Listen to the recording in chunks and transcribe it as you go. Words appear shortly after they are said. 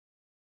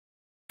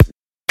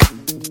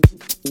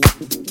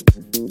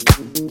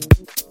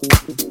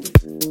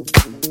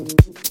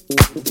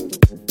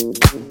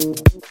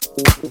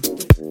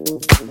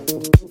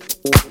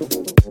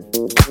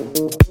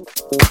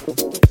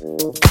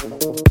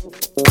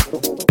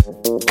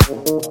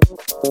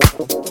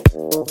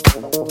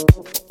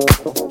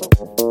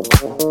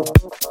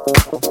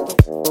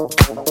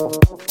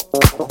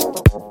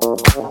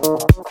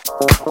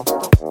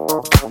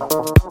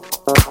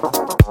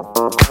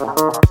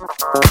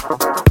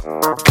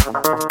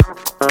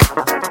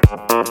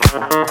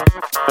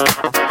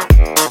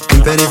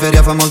In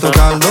periferia fa molto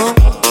caldo,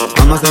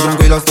 mamma stai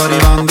tranquilla sto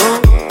arrivando.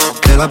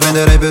 Te la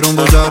prenderei per un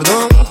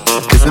bugiardo,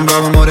 ti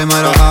sembrava amore ma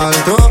era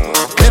altro.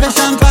 Beve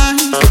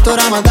champagne sotto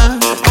Ramadan,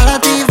 alla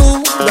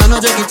TV danno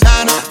Jackie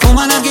Chan.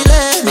 Fuma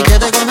narghilè, mi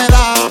chiede come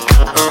va.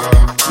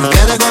 Mi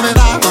chiede come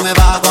va, come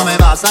va, come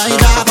va. Sai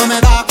già come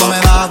va, come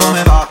va,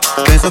 come va.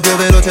 Penso più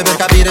veloce per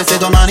capire se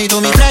domani tu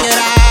mi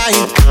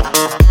fregherai.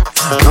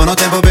 Non ho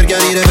tempo per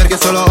chiarire perché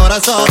solo ora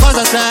so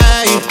cosa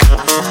sei.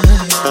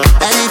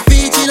 È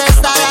difficile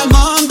stare al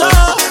mondo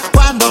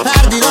quando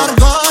perdi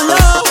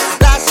l'orgoglio.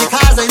 Lasci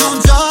casa in un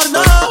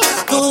giorno,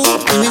 tu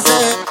dimmi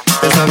se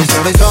pensavi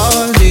solo ai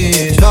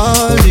soldi,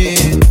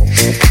 soldi.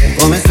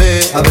 Come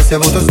se avessi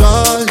avuto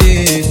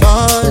soldi,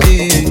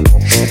 soldi.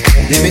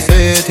 Dimmi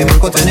se ti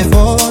manco te ne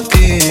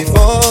fotti,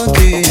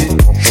 fotti.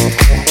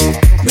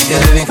 Mi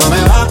chiedevi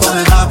come va,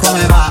 come va,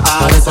 come va.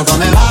 Adesso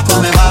come va,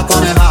 come va,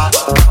 come va.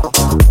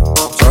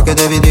 Ciò che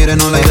devi dire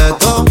non l'hai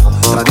detto,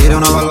 tradire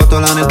una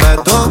pallottola nel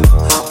petto.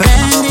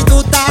 Prendi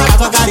tutta la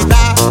tua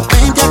carità,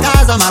 venti a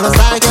casa ma lo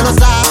sai che lo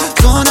sa.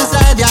 Su una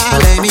sedia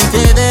lei mi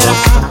chiederà.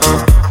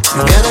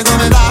 Mi chiede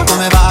come va,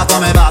 come va,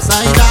 come va.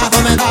 Sai già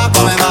come va,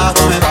 come va,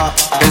 come va.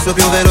 Penso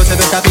più veloce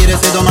per capire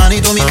se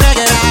domani tu mi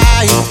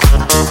fregherai.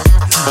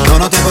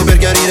 Non ho tempo per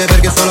chiarire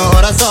perché solo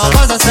ora so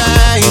cosa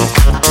sei.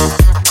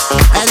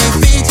 È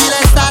difficile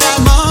stare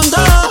al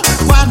mondo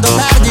quando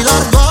perdi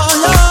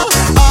l'orgoglio.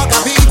 Ho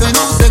capito in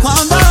un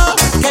secondo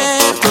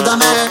che tu da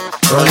me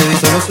volevi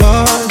solo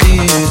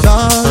soldi,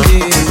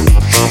 soldi.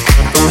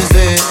 Come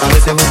se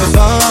avessi avuto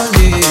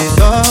soldi,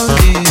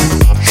 soldi.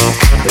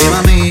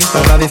 Prima mi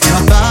parlavi fino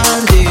a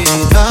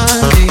tardi,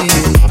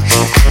 tardi.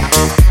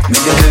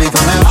 Mi chiedevi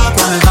come va,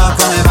 come va,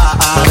 come va.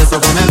 Adesso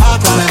come va,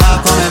 come va,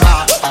 come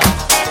va.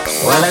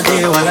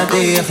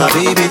 Waladi,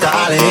 habibi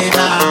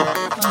ta'alina.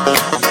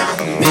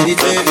 Mi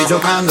dicevi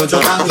giocando,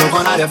 giocando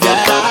con aria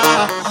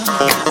fiera.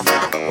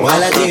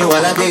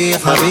 Waladi,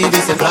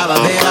 habibi sembrava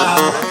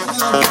vera.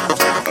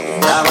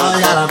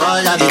 La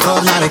voglia di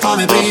tornare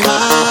come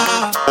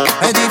prima.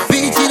 È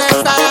difficile